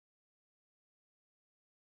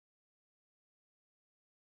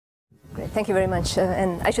Great, thank you very much.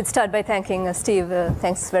 And I should start by thanking Steve.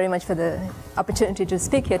 Thanks very much for the opportunity to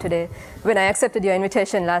speak here today. When I accepted your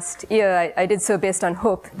invitation last year, I did so based on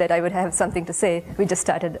hope that I would have something to say. We just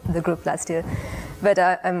started the group last year. But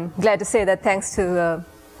I'm glad to say that thanks to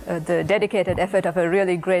the dedicated effort of a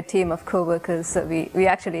really great team of co-workers, we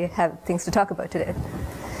actually have things to talk about today.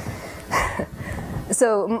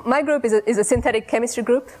 So my group is a synthetic chemistry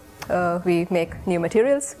group. We make new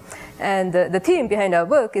materials. And the theme behind our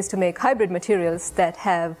work is to make hybrid materials that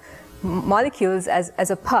have molecules as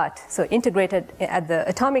a part, so integrated at the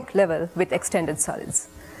atomic level with extended solids.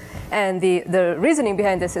 And the reasoning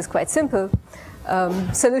behind this is quite simple.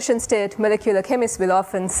 Solution state molecular chemists will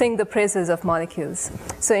often sing the praises of molecules.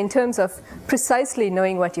 So in terms of precisely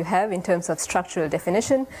knowing what you have in terms of structural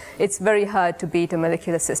definition, it's very hard to beat a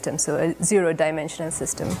molecular system, so a zero-dimensional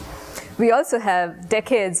system. We also have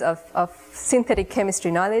decades of synthetic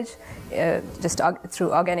chemistry knowledge, just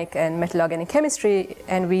through organic and metal organic chemistry,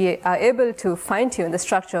 and we are able to fine-tune the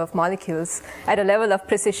structure of molecules at a level of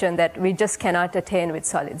precision that we just cannot attain with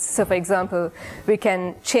solids. So for example, we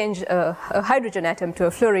can change a hydrogen atom to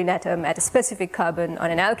a fluorine atom at a specific carbon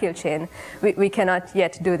on an alkyl chain. We cannot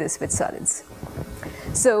yet do this with solids.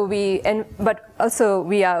 So but also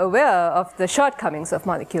we are aware of the shortcomings of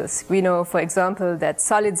molecules. We know, for example, that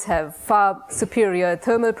solids have far superior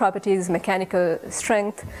thermal properties, mechanical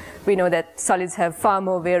strength. We know that solids have far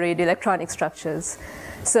more varied electronic structures.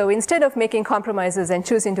 So instead of making compromises and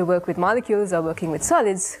choosing to work with molecules or working with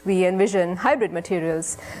solids, we envision hybrid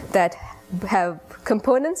materials that have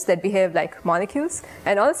components that behave like molecules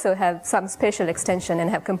and also have some spatial extension and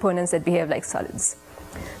have components that behave like solids.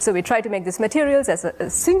 So we try to make these materials as a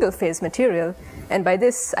single-phase material, and by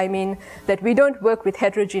this I mean that we don't work with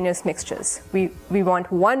heterogeneous mixtures. We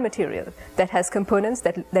want one material that has components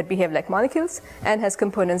that behave like molecules and has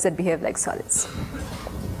components that behave like solids.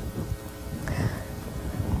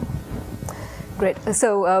 Great.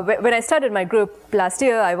 So when I started my group last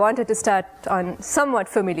year, I wanted to start on somewhat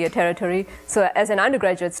familiar territory. So as an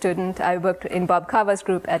undergraduate student, I worked in Bob Carver's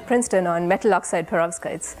group at Princeton on metal oxide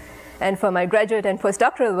perovskites. And for my graduate and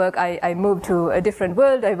postdoctoral work, I moved to a different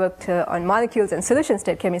world. I worked on molecules and solution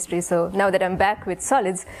state chemistry. So now that I'm back with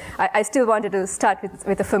solids, I still wanted to start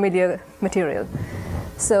with a familiar material.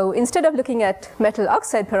 So instead of looking at metal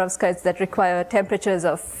oxide perovskites that require temperatures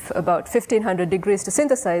of about 1500 degrees to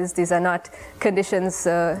synthesize, these are not conditions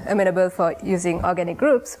amenable for using organic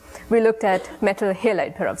groups, we looked at metal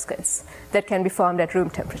halide perovskites that can be formed at room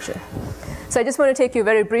temperature. So I just want to take you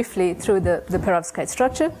very briefly through the perovskite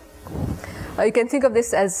structure. You can think of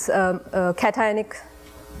this as a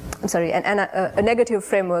negative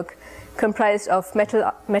framework comprised of metal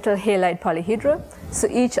halide polyhedra. So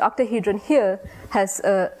each octahedron here has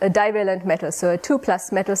a divalent metal, so a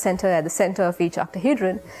 2+ metal center at the center of each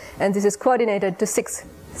octahedron, and this is coordinated to six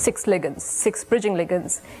ligands, 6 bridging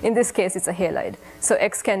ligands. In this case, it's a halide. So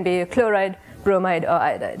X can be chloride, bromide, or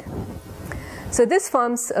iodide. So this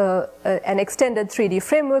forms an extended 3D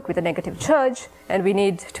framework with a negative charge, and we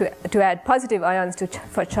need to add positive ions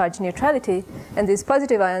for charge neutrality, and these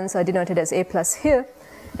positive ions are denoted as A+ here,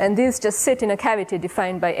 and these just sit in a cavity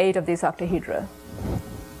defined by 8 of these octahedra.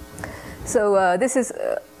 So this is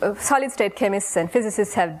solid-state chemists and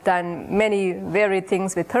physicists have done many varied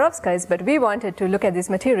things with perovskites, but we wanted to look at these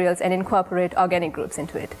materials and incorporate organic groups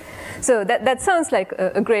into it. So that sounds like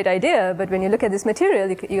a great idea, but when you look at this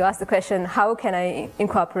material, you ask the question, how can I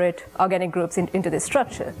incorporate organic groups into this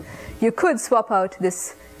structure? You could swap out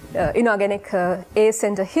this inorganic A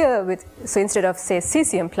center here so instead of, say,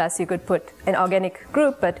 cesium+, you could put an organic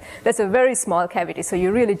group, but that's a very small cavity, so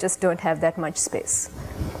you really just don't have that much space.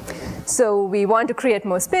 So we want to create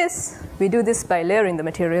more space. We do this by layering the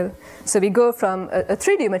material. So we go from a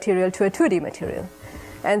 3D material to a 2D material.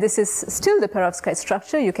 And this is still the perovskite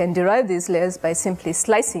structure. You can derive these layers by simply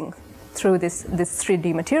slicing through this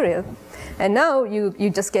 3D material. And now you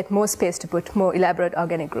just get more space to put more elaborate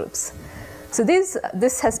organic groups. So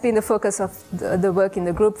this has been the focus of the work in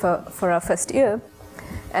the group for our first year.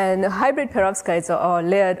 And hybrid perovskites, or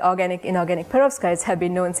layered organic-inorganic perovskites, have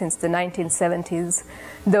been known since the 1970s,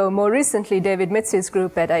 though more recently David Mitzi's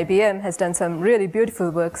group at IBM has done some really beautiful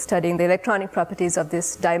work studying the electronic properties of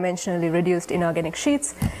these dimensionally reduced inorganic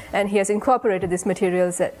sheets, and he has incorporated these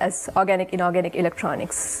materials as organic-inorganic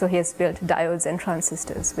electronics. So he has built diodes and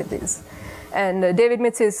transistors with these. And David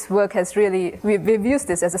Mitzi's work has really, we've used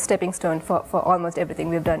this as a stepping stone for almost everything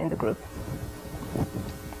we've done in the group.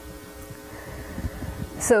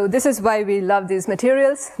 So this is why we love these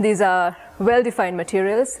materials. These are well-defined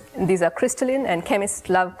materials. These are crystalline, and chemists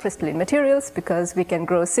love crystalline materials because we can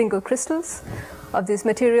grow single crystals of these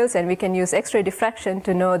materials, and we can use X-ray diffraction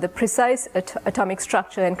to know the precise atomic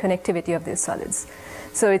structure and connectivity of these solids.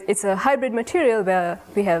 So it's a hybrid material where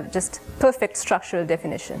we have just perfect structural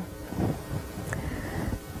definition.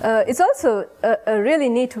 It's also a really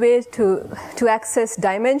neat way to access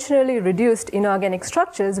dimensionally reduced inorganic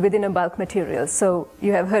structures within a bulk material. So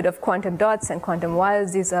you have heard of quantum dots and quantum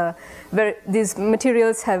wires. These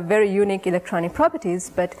materials have very unique electronic properties,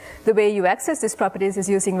 but the way you access these properties is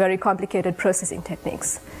using very complicated processing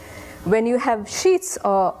techniques. When you have sheets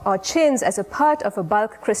or chains as a part of a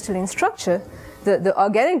bulk crystalline structure, the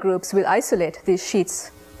organic groups will isolate these sheets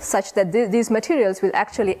such that these materials will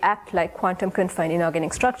actually act like quantum confined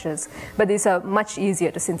inorganic structures, but these are much easier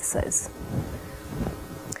to synthesize.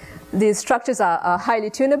 These structures are highly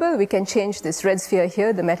tunable. We can change this red sphere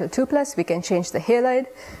here, the metal 2+. We can change the halide.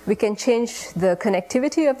 We can change the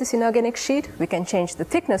connectivity of this inorganic sheet. We can change the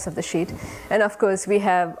thickness of the sheet. And of course, we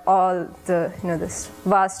have all the, this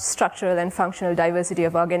vast structural and functional diversity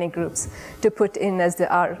of organic groups to put in as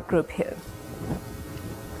the R group here.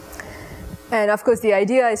 And of course, the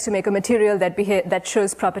idea is to make a material that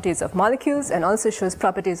shows properties of molecules and also shows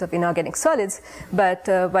properties of inorganic solids. But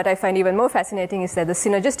what I find even more fascinating is that the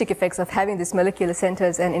synergistic effects of having these molecular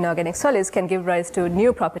centers and inorganic solids can give rise to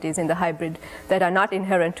new properties in the hybrid that are not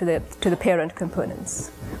inherent to the parent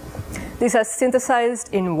components. These are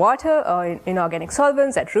synthesized in water or in inorganic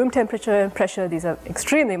solvents at room temperature and pressure. These are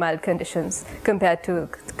extremely mild conditions compared to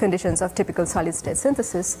conditions of typical solid-state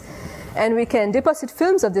synthesis. And we can deposit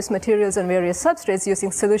films of these materials on various substrates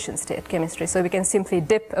using solution state chemistry. So we can simply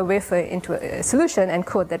dip a wafer into a solution and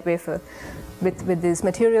coat that wafer with these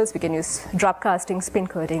materials. We can use drop casting, spin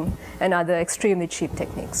coating, and other extremely cheap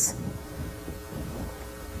techniques.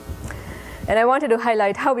 And I wanted to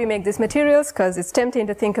highlight how we make these materials, because it's tempting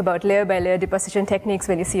to think about layer-by-layer deposition techniques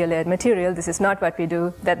when you see a layered material. This is not what we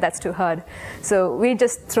do. That's too hard. So we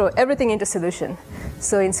just throw everything into solution.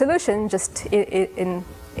 So in solution, just in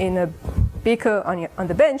a beaker on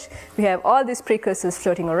the bench, we have all these precursors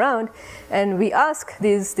floating around, and we ask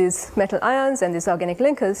these metal ions and these organic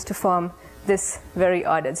linkers to form this very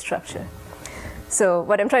ordered structure. So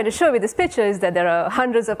what I'm trying to show with this picture is that there are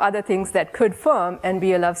hundreds of other things that could form, and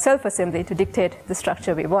we allow self-assembly to dictate the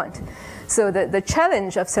structure we want. So the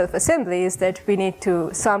challenge of self-assembly is that we need to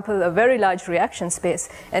sample a very large reaction space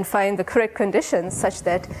and find the correct conditions such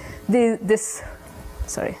that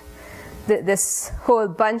this whole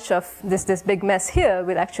bunch of this big mess here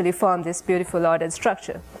will actually form this beautiful ordered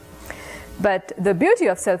structure. But the beauty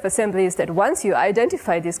of self-assembly is that once you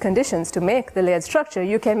identify these conditions to make the layered structure,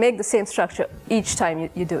 you can make the same structure each time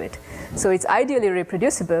you do it. So it's ideally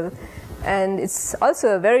reproducible, and it's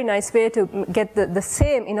also a very nice way to get the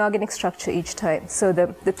same inorganic structure each time. So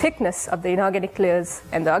the thickness of the inorganic layers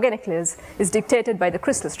and the organic layers is dictated by the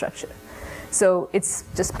crystal structure. So it's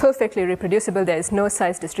just perfectly reproducible. There is no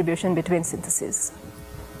size distribution between syntheses.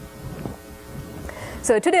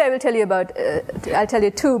 So today I will tell you about, I'll tell you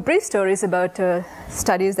two brief stories about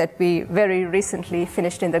studies that we very recently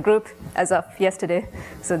finished in the group as of yesterday.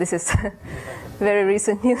 So this is very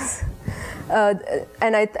recent news.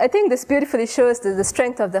 And I think this beautifully shows the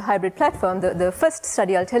strength of the hybrid platform. The first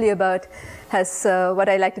study I'll tell you about has what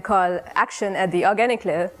I like to call action at the organic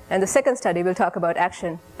layer, and the second study will talk about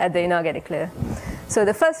action at the inorganic layer. So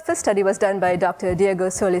the first study was done by Dr. Diego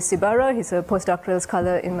Solis-Ibarra. He's a postdoctoral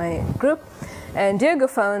scholar in my group. And Diego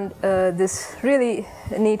found this really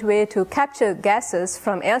neat way to capture gases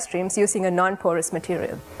from airstreams using a non-porous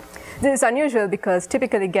material. This is unusual because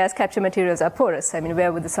typically gas capture materials are porous. I mean,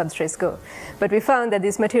 where would the substrates go? But we found that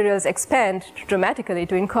these materials expand dramatically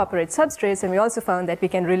to incorporate substrates, and we also found that we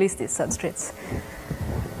can release these substrates.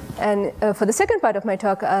 And for the second part of my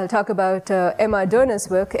talk, I'll talk about Emma Doerner's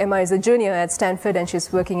work. Emma is a junior at Stanford, and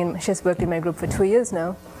she's worked in my group for 2 years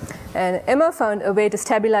now. And Emma found a way to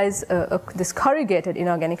stabilize these corrugated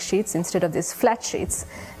inorganic sheets instead of these flat sheets.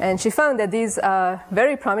 And she found that these are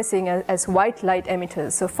very promising as white light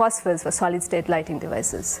emitters, so phosphors for solid-state lighting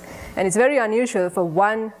devices. And it's very unusual for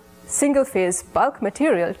one single-phase bulk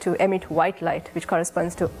material to emit white light, which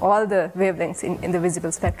corresponds to all the wavelengths in the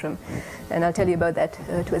visible spectrum. And I'll tell you about that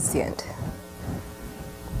towards the end.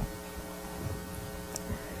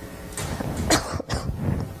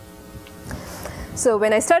 So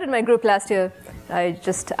when I started my group last year, I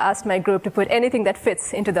just asked my group to put anything that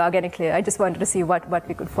fits into the organic layer. I just wanted to see what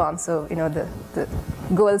we could form. So the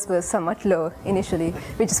goals were somewhat low initially.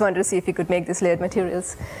 We just wanted to see if we could make these layered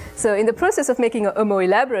materials. So in the process of making a more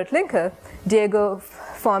elaborate linker, Diego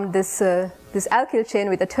formed this alkyl chain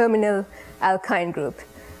with a terminal alkyne group.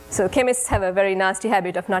 So chemists have a very nasty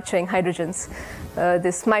habit of not showing hydrogens.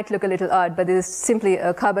 This might look a little odd, but this is simply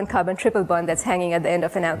a carbon-carbon triple bond that's hanging at the end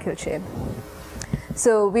of an alkyl chain.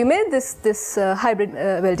 So we made this hybrid,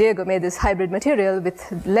 well, Diego made this hybrid material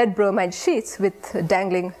with lead bromide sheets with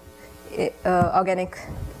dangling organic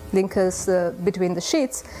linkers between the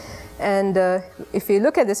sheets. And if you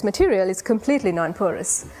look at this material, it's completely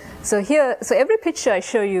non-porous. So every picture I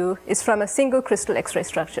show you is from a single crystal X-ray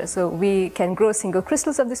structure. So we can grow single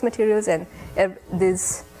crystals of these materials, and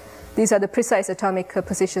these are the precise atomic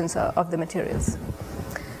positions of the materials.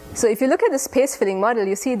 So if you look at the space filling model,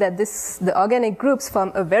 you see that the organic groups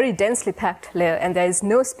form a very densely packed layer, and there is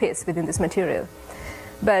no space within this material.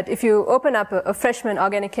 But if you open up a freshman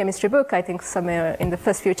organic chemistry book, I think somewhere in the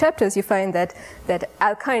first few chapters, you find that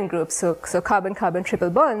alkyne groups, so carbon-carbon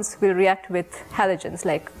triple bonds, will react with halogens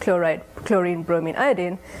like chloride, chlorine, bromine,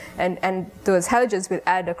 iodine, and those halogens will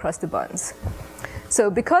add across the bonds.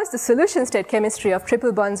 So because the solution state chemistry of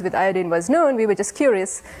triple bonds with iodine was known, we were just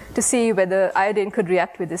curious to see whether iodine could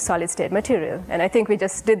react with this solid state material. And I think we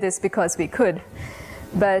just did this because we could.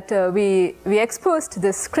 But we exposed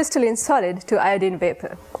this crystalline solid to iodine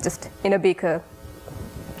vapor, just in a beaker.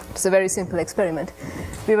 It's a very simple experiment.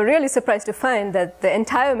 We were really surprised to find that the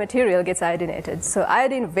entire material gets iodinated. So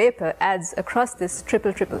iodine vapor adds across this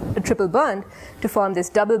triple bond to form this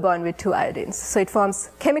double bond with two iodines. So it forms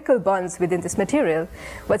chemical bonds within this material.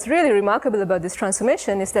 What's really remarkable about this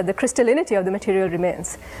transformation is that the crystallinity of the material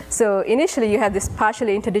remains. So initially you have this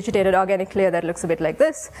partially interdigitated organic layer that looks a bit like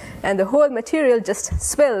this, and the whole material just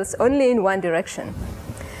swells only in one direction.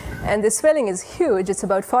 And the swelling is huge. It's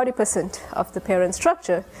about 40% of the parent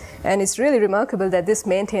structure. And it's really remarkable that this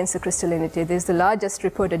maintains the crystallinity. This is the largest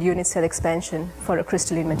reported unit cell expansion for a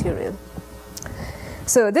crystalline material.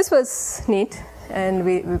 So this was neat. And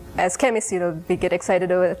we, as chemists, we get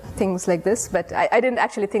excited over things like this. But I didn't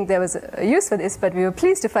actually think there was a use for this. But we were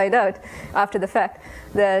pleased to find out after the fact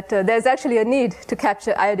that there's actually a need to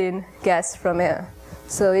capture iodine gas from air.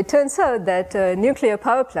 So it turns out that nuclear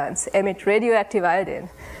power plants emit radioactive iodine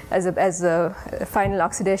as a final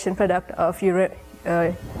oxidation product of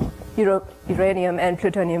uranium and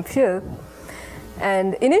plutonium fuel.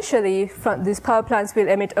 And initially, these power plants will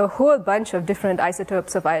emit a whole bunch of different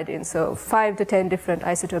isotopes of iodine, so 5 to 10 different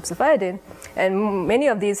isotopes of iodine, and many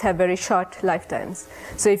of these have very short lifetimes.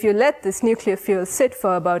 So if you let this nuclear fuel sit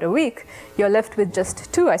for about a week, you're left with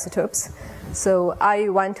just 2 isotopes. So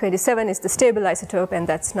I-127 is the stable isotope, and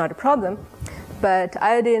that's not a problem. But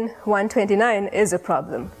iodine-129 is a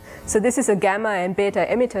problem. So this is a gamma and beta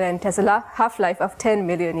emitter, and it has a half-life of 10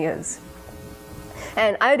 million years.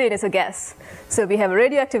 And iodine is a gas. So we have a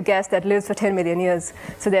radioactive gas that lives for 10 million years.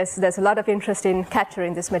 So there's a lot of interest in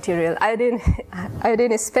capturing this material. Iodine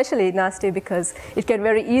is especially nasty because it can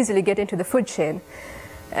very easily get into the food chain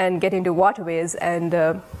and get into waterways, and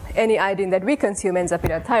any iodine that we consume ends up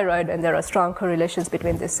in our thyroid, and there are strong correlations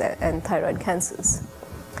between this and thyroid cancers.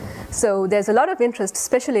 So there's a lot of interest,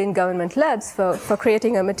 especially in government labs, for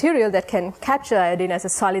creating a material that can capture iodine as a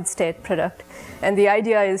solid state product. And the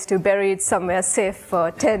idea is to bury it somewhere safe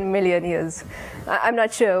for 10 million years. I'm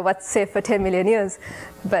not sure what's safe for 10 million years,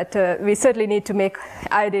 but we certainly need to make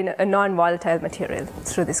iodine a non-volatile material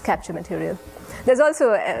through this capture material. There's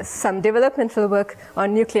also some developmental work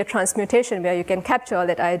on nuclear transmutation, where you can capture all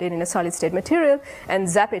that iodine in a solid state material and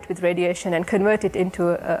zap it with radiation and convert it into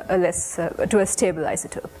a stable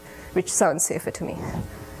isotope, which sounds safer to me.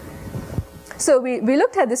 So we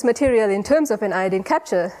looked at this material in terms of an iodine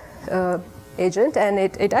capture agent, and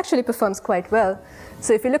it actually performs quite well.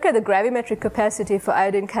 So if you look at the gravimetric capacity for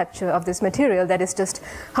iodine capture of this material, that is just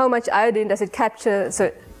how much iodine does it capture,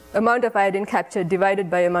 so amount of iodine captured divided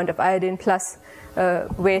by amount of iodine plus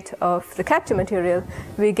weight of the capture material,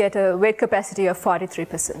 we get a weight capacity of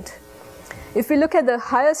 43%. If we look at the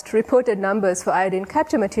highest reported numbers for iodine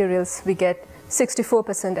capture materials, we get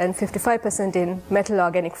 64% and 55% in metal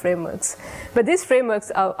organic frameworks. But these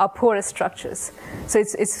frameworks are porous structures. So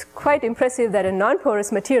it's quite impressive that a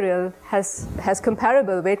non-porous material has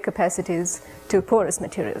comparable weight capacities to porous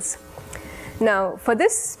materials. Now, for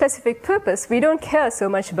this specific purpose, we don't care so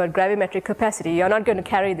much about gravimetric capacity. You're not going to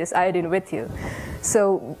carry this iodine with you.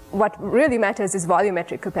 So what really matters is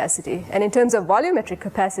volumetric capacity. And in terms of volumetric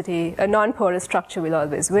capacity, a non-porous structure will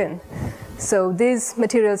always win. So these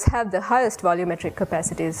materials have the highest volumetric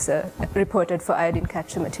capacities reported for iodine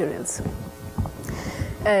capture materials.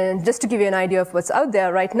 And just to give you an idea of what's out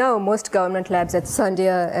there, right now, most government labs at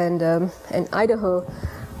Sandia and Idaho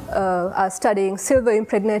are studying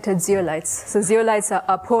silver-impregnated zeolites. So zeolites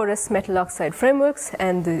are porous metal oxide frameworks,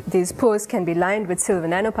 and these pores can be lined with silver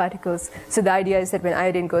nanoparticles. So the idea is that when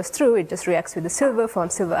iodine goes through, it just reacts with the silver,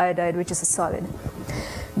 forms silver iodide, which is a solid.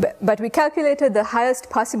 But we calculated the highest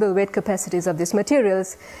possible weight capacities of these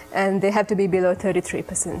materials, and they have to be below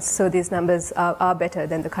 33%. So these numbers are better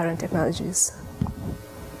than the current technologies.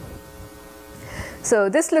 So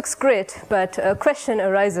this looks great, but a question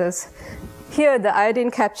arises. Here, the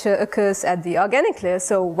iodine capture occurs at the organic layer,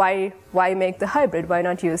 so why make the hybrid? Why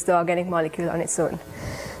not use the organic molecule on its own?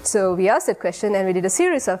 So we asked that question, and we did a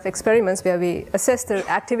series of experiments where we assessed the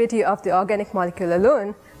activity of the organic molecule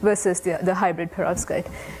alone versus the hybrid perovskite.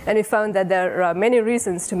 And we found that there are many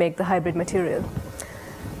reasons to make the hybrid material.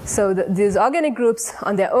 So these organic groups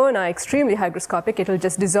on their own are extremely hygroscopic. It will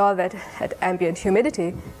just dissolve at ambient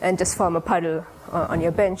humidity and just form a puddle on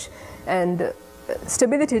your bench. And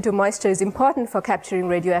stability to moisture is important for capturing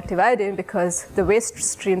radioactive iodine because the waste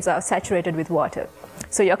streams are saturated with water.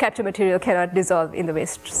 So your capture material cannot dissolve in the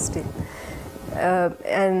waste stream.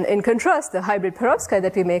 And in contrast, the hybrid perovskite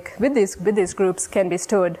that we make with these groups can be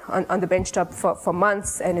stored on the benchtop for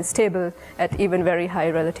months and is stable at even very high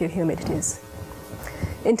relative humidities.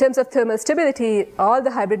 In terms of thermal stability, all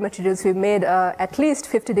the hybrid materials we've made are at least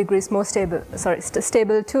 50 degrees more stable,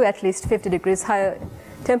 stable to at least 50 degrees higher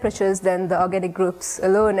temperatures than the organic groups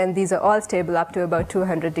alone, and these are all stable up to about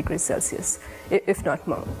 200 degrees Celsius, if not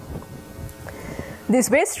more.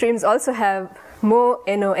 These waste streams also have more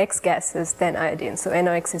NOx gases than iodine. So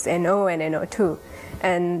NOx is NO and NO2.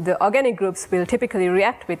 And the organic groups will typically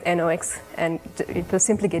react with NOx, and it will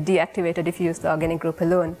simply get deactivated if you use the organic group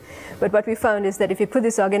alone. But what we found is that if you put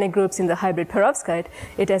these organic groups in the hybrid perovskite,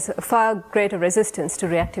 it has a far greater resistance to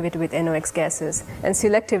reactivity with NOx gases and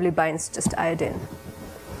selectively binds just iodine.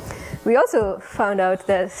 We also found out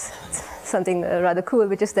there's something rather cool,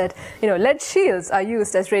 which is that lead shields are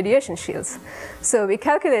used as radiation shields. So we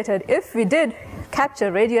calculated if we did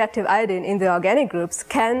capture radioactive iodine in the organic groups,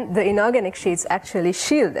 can the inorganic sheets actually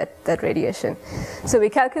shield that radiation? So we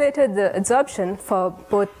calculated the absorption for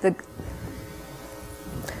both the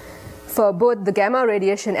gamma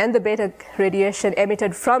radiation and the beta radiation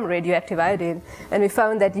emitted from radioactive iodine, and we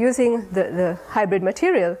found that using the hybrid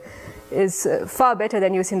material is far better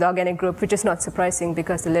than using the organic group, which is not surprising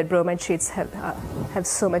because the lead bromide sheets have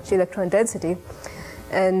so much electron density.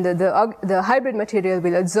 And the hybrid material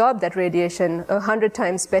will absorb that radiation 100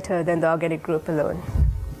 times better than the organic group alone.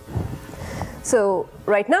 So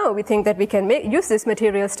right now, we think that we can use these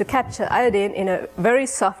materials to capture iodine in a very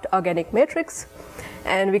soft organic matrix.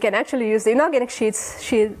 And we can actually use the inorganic sheets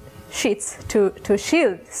to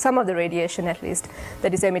shield some of the radiation, at least,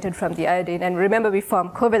 that is emitted from the iodine. And remember, we form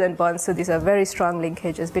covalent bonds, so these are very strong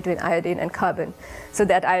linkages between iodine and carbon, so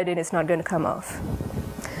that iodine is not going to come off.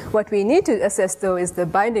 What we need to assess, though, is the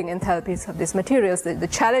binding enthalpies of these materials. The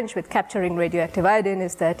challenge with capturing radioactive iodine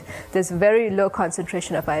is that there's very low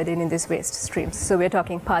concentration of iodine in these waste streams. So we're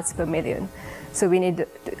talking parts per million. So we need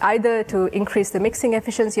either to increase the mixing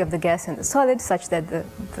efficiency of the gas and the solid, such that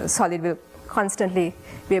the solid will constantly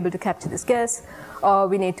be able to capture this gas, or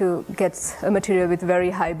we need to get a material with very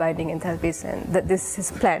high binding enthalpies, and this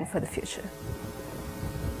is planned for the future.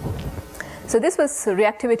 So this was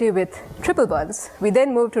reactivity with triple bonds. We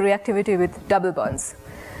then moved to reactivity with double bonds.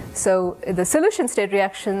 So the solution state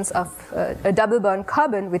reactions of a double bond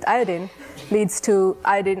carbon with iodine leads to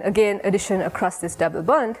iodine, again, addition across this double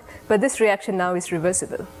bond, but this reaction now is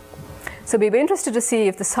reversible. So we were interested to see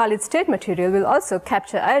if the solid state material will also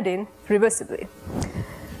capture iodine reversibly.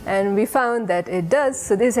 And we found that it does.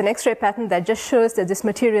 So this is an X-ray pattern that just shows that this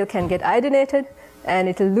material can get iodinated, and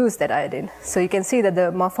it will lose that iodine. So you can see that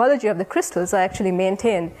the morphology of the crystals are actually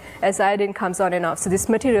maintained as iodine comes on and off. So this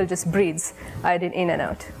material just breathes iodine in and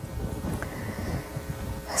out.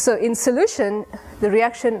 So in solution, the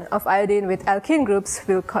reaction of iodine with alkene groups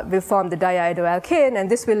will form the diiodoalkane,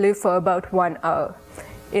 and this will live for about 1 hour.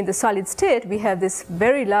 In the solid state, we have this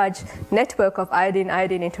very large network of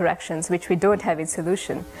iodine-iodine interactions, which we don't have in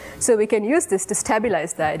solution. So we can use this to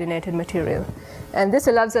stabilize the iodinated material. And this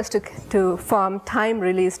allows us to form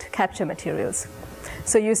time-released capture materials.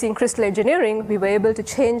 So using crystal engineering, we were able to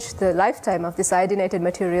change the lifetime of this iodinated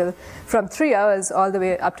material from 3 hours all the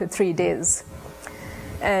way up to 3 days.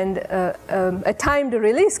 And a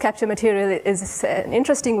time-to-release capture material is an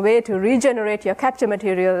interesting way to regenerate your capture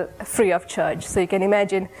material free of charge. So you can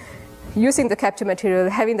imagine using the capture material,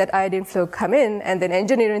 having that iodine flow come in, and then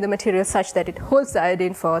engineering the material such that it holds the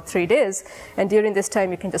iodine for 3 days. And during this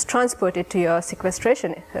time, you can just transport it to your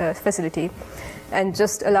sequestration facility and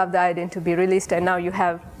just allow the iodine to be released, and now you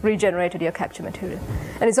have regenerated your capture material.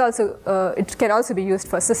 And it's also, it can also be used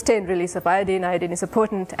for sustained release of iodine. Iodine is a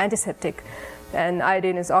potent antiseptic, and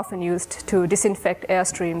iodine is often used to disinfect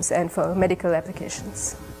airstreams and for medical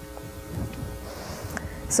applications.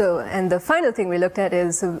 So, and the final thing we looked at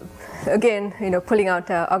is, again, pulling out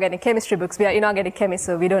organic chemistry books. We are inorganic chemists,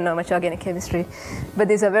 so we don't know much organic chemistry, but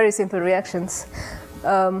these are very simple reactions.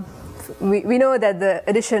 We know that the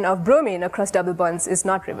addition of bromine across double bonds is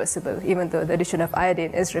not reversible, even though the addition of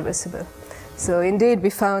iodine is reversible. So indeed, we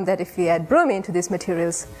found that if we add bromine to these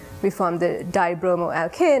materials, we form the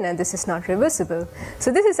dibromoalkane, and this is not reversible.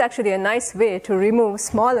 So this is actually a nice way to remove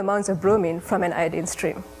small amounts of bromine from an iodine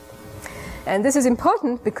stream. And this is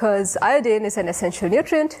important because iodine is an essential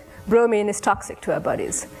nutrient. Bromine is toxic to our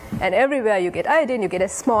bodies. And everywhere you get iodine, you get a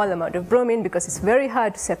small amount of bromine because it's very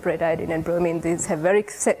hard to separate iodine and bromine. These have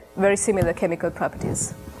very similar chemical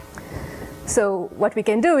properties. So what we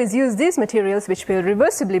can do is use these materials which will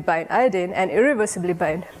reversibly bind iodine and irreversibly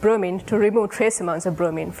bind bromine to remove trace amounts of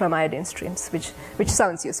bromine from iodine streams, which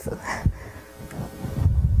sounds useful.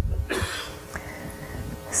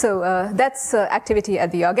 So that's activity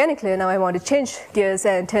at the organic layer. Now I want to change gears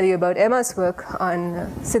and tell you about Emma's work on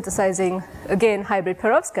synthesizing, again, hybrid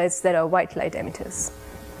perovskites that are white light emitters.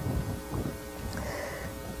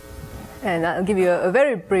 And I'll give you a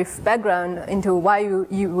very brief background into why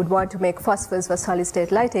you would want to make phosphors for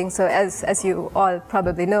solid-state lighting. So as you all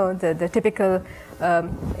probably know, the typical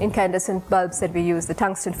incandescent bulbs that we use, the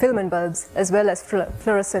tungsten filament bulbs, as well as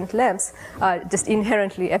fluorescent lamps, are just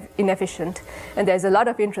inherently inefficient. And there's a lot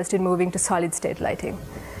of interest in moving to solid-state lighting.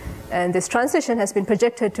 And this transition has been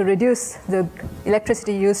projected to reduce the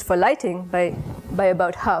electricity used for lighting by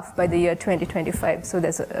about half by the year 2025. So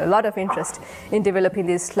there's a lot of interest in developing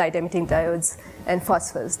these light-emitting diodes and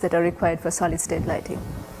phosphors that are required for solid-state lighting.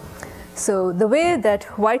 So the way that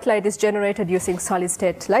white light is generated using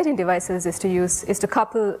solid-state lighting devices is to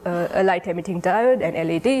couple a light-emitting diode, an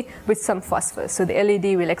LED, with some phosphor. So the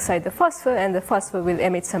LED will excite the phosphor, and the phosphor will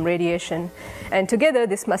emit some radiation. And together,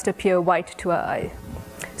 this must appear white to our eye.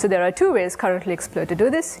 So there are 2 ways currently explored to do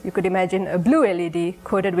this. You could imagine a blue LED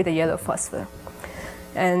coated with a yellow phosphor.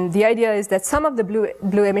 And the idea is that some of the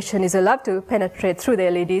blue emission is allowed to penetrate through the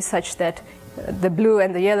LED such that the blue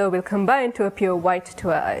and the yellow will combine to appear white to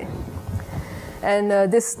our eye. And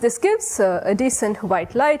this gives a decent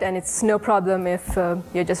white light, and it's no problem if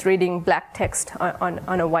you're just reading black text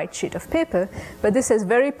on a white sheet of paper. But this has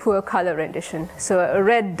very poor color rendition. So a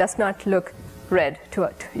red does not look red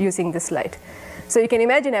using this light. So you can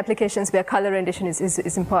imagine applications where color rendition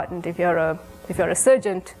is important. If you're a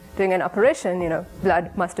surgeon doing an operation,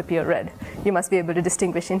 blood must appear red. You must be able to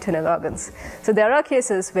distinguish internal organs. So there are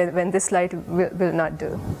cases when this light will not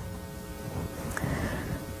do.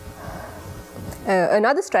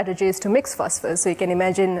 Another strategy is to mix phosphors. So you can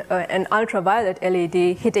imagine an ultraviolet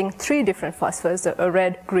LED hitting 3 different phosphors, a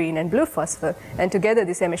red, green, and blue phosphor, and together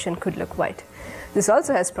this emission could look white. This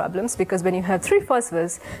also has problems because when you have 3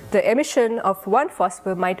 phosphors, the emission of one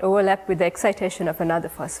phosphor might overlap with the excitation of another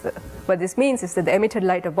phosphor. What this means is that the emitted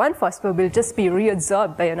light of one phosphor will just be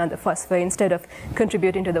reabsorbed by another phosphor instead of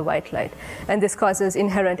contributing to the white light. And this causes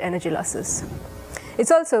inherent energy losses.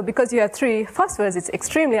 It's also, because you have 3 phosphors, it's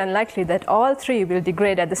extremely unlikely that all 3 will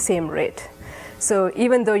degrade at the same rate. So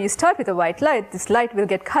even though you start with a white light, this light will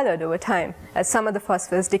get colored over time, as some of the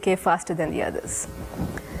phosphors decay faster than the others.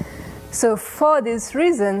 So for these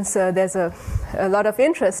reasons, there's a lot of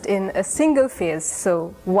interest in a single phase,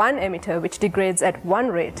 so one emitter which degrades at one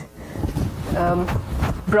rate,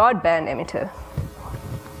 broadband emitter.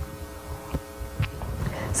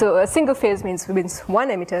 So a single phase means one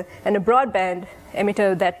emitter, and a broadband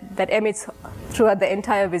emitter that emits throughout the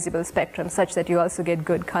entire visible spectrum, such that you also get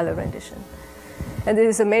good color rendition. And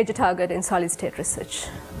this is a major target in solid-state research.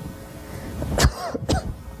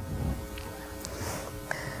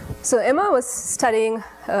 So Emma was studying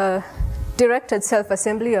directed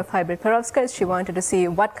self-assembly of hybrid perovskites. She wanted to see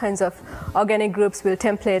what kinds of organic groups will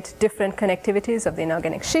template different connectivities of the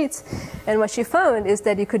inorganic sheets. And what she found is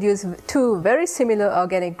that you could use 2 very similar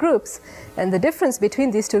organic groups, and the difference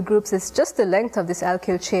between these 2 groups is just the length of this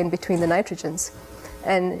alkyl chain between the nitrogens.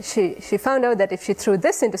 And she found out that if she threw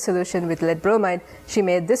this into solution with lead bromide, she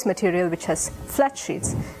made this material which has flat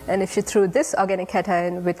sheets. And if she threw this organic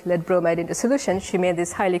cation with lead bromide into solution, she made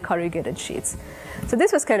these highly corrugated sheets. So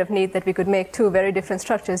this was kind of neat that we could make two very different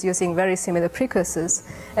structures using very similar precursors.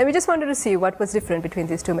 And we just wanted to see what was different between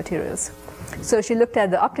these two materials. So she looked at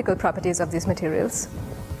the optical properties of these materials.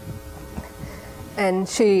 And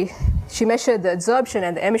she measured the absorption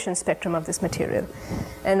and the emission spectrum of this material.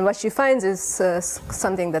 And what she finds is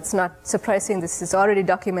something that's not surprising. This is already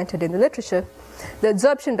documented in the literature. The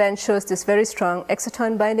absorption band shows this very strong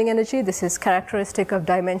exciton binding energy. This is characteristic of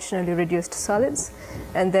dimensionally reduced solids.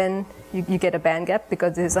 And then you get a band gap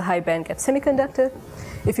because this is a high band gap semiconductor.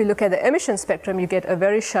 If you look at the emission spectrum, you get a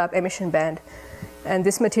very sharp emission band. And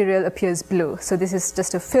this material appears blue. So this is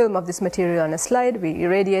just a film of this material on a slide. We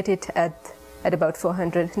irradiate it at about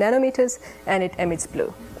 400 nanometers, and it emits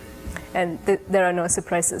blue. And there are no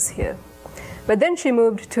surprises here. But then she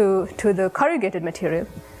moved to the corrugated material,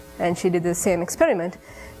 and she did the same experiment.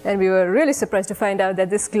 And we were really surprised to find out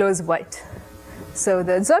that this glows white. So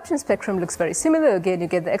the absorption spectrum looks very similar. Again, you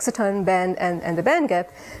get the exciton band and the band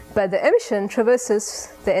gap, but the emission traverses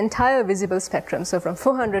the entire visible spectrum, so from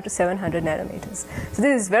 400 to 700 nanometers. So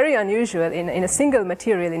this is very unusual in a single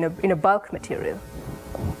material, in a bulk material.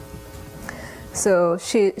 So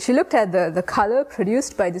she looked at the color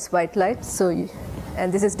produced by this white light,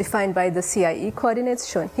 and this is defined by the CIE coordinates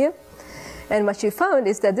shown here. And what she found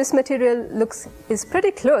is that this material is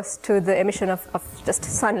pretty close to the emission of just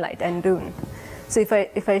sunlight and dune. So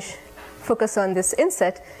if I focus on this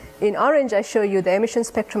inset, in orange I show you the emission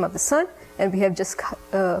spectrum of the sun, and we have just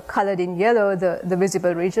colored in yellow the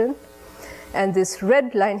visible region. And this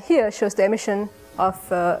red line here shows the emission of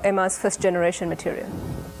Emma's first generation material.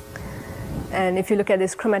 And if you look at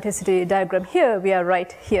this chromaticity diagram here, we are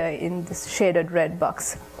right here in this shaded red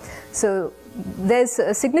box. So there's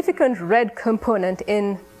a significant red component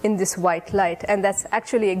in this white light, and that's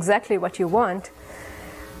actually exactly what you want.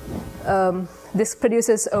 This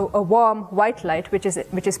produces a warm white light, which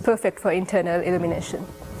is perfect for internal illumination.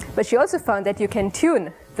 But she also found that you can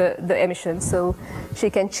tune the emission, so she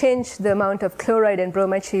can change the amount of chloride and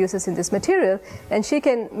bromide she uses in this material, and she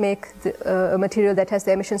can make a material that has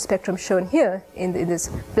the emission spectrum shown here in this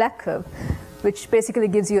black curve, which basically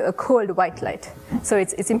gives you a cold white light. So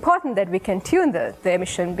it's important that we can tune the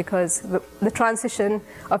emission, because the transition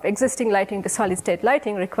of existing lighting to solid state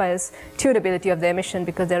lighting requires tunability of the emission,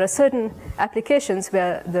 because there are certain applications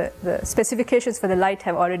where the specifications for the light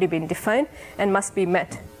have already been defined and must be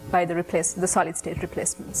met by the solid state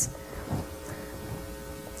replacements.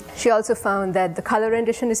 She also found that the color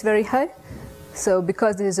rendition is very high. So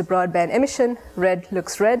because this is a broadband emission, red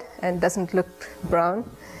looks red and doesn't look brown.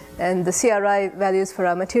 And the CRI values for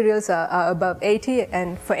our materials are above 80,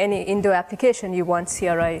 and for any indoor application, you want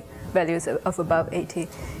CRI values of above 80.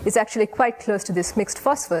 It's actually quite close to this mixed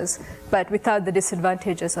phosphors, but without the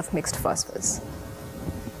disadvantages of mixed phosphors.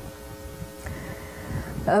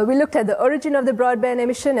 We looked at the origin of the broadband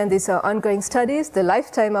emission, and these are ongoing studies. The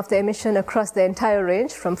lifetime of the emission across the entire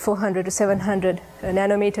range from 400 to 700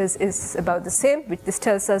 nanometers is about the same, which this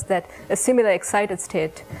tells us that a similar excited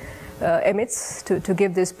state emits to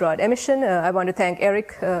give this broad emission. I want to thank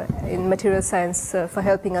Eric in material science for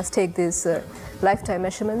helping us take these lifetime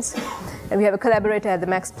measurements. And we have a collaborator at the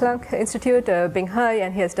Max Planck Institute, Bing Hai,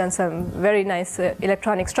 and he has done some very nice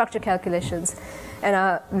electronic structure calculations,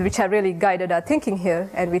 and which have really guided our thinking here.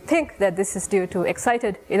 And we think that this is due to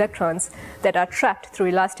excited electrons that are trapped through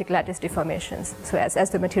elastic lattice deformations. So as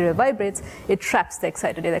the material vibrates, it traps the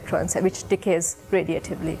excited electrons, which decays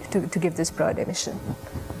radiatively to give this broad emission.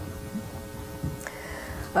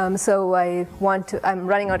 So I'm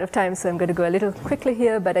running out of time, so I'm going to go a little quickly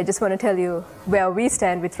here, but I just want to tell you where we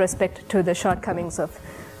stand with respect to the shortcomings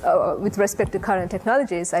with respect to current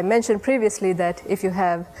technologies. I mentioned previously that if you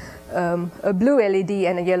have a blue LED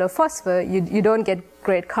and a yellow phosphor, you don't get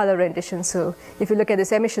great color rendition. So if you look at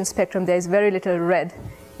this emission spectrum, there is very little red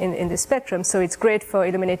in this spectrum. So it's great for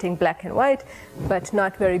illuminating black and white, but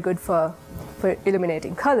not very good for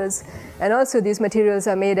illuminating colors. And also these materials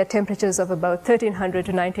are made at temperatures of about 1300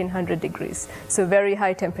 to 1900 degrees, so very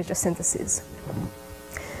high temperature synthesis.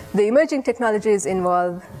 The emerging technologies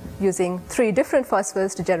involve using 3 different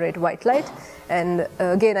phosphors to generate white light. And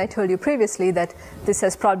again, I told you previously that this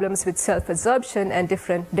has problems with self-absorption and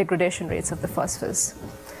different degradation rates of the phosphors.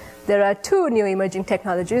 There are 2 new emerging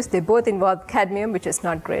technologies. They both involve cadmium, which is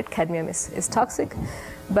not great. Cadmium is toxic.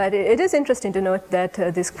 But it is interesting to note that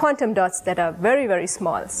these quantum dots that are very, very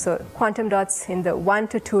small, so quantum dots in the 1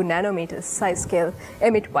 to 2 nanometers size scale,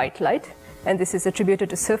 emit white light. And this is attributed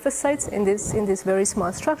to surface sites in these very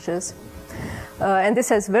small structures. And this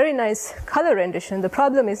has very nice color rendition. The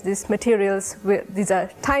problem is these materials, these are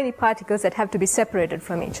tiny particles that have to be separated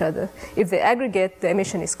from each other. If they aggregate, the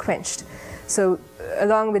emission is quenched. So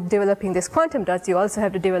along with developing these quantum dots, you also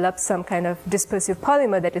have to develop some kind of dispersive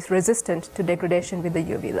polymer that is resistant to degradation with the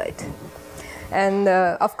UV light. And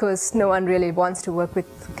of course, no one really wants to work with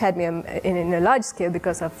cadmium in a large scale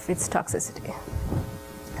because of its toxicity.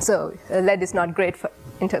 So lead is not great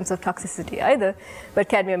in terms of toxicity either, but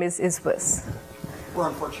cadmium is worse. We're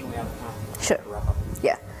unfortunately out of time. Sure.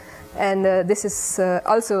 Yeah. And this is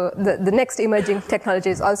also, the next emerging technology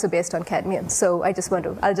is also based on cadmium. So I'll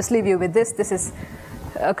just leave you with this. This is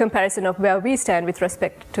a comparison of where we stand with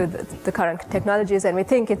respect to the current technologies. And we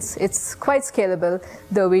think it's quite scalable,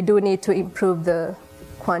 though we do need to improve the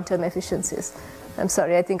quantum efficiencies. I'm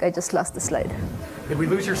sorry, I think I just lost the slide. Did we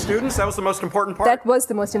lose your students? That was the most important part. That was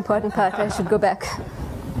the most important part. I should go back.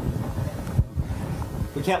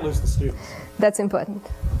 We can't lose the students. That's important.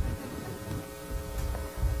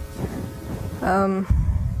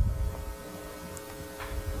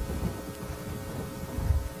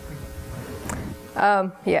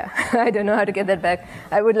 Yeah, I don't know how to get that back.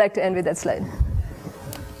 I would like to end with that slide.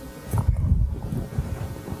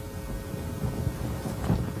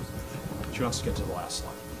 She wants to get to the last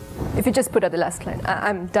slide. If you just put up the last slide,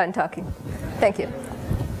 I'm done talking. Thank you.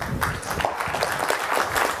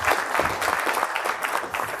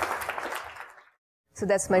 So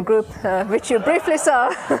that's my group, which you briefly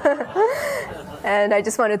saw. And I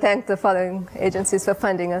just want to thank the following agencies for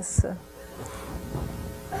funding us.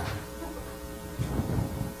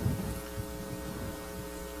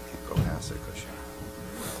 Go past it, Kush.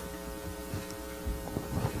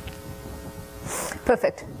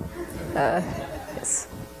 Perfect. Yes.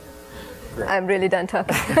 Great. I'm really done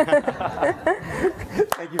talking.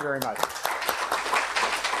 Thank you very much.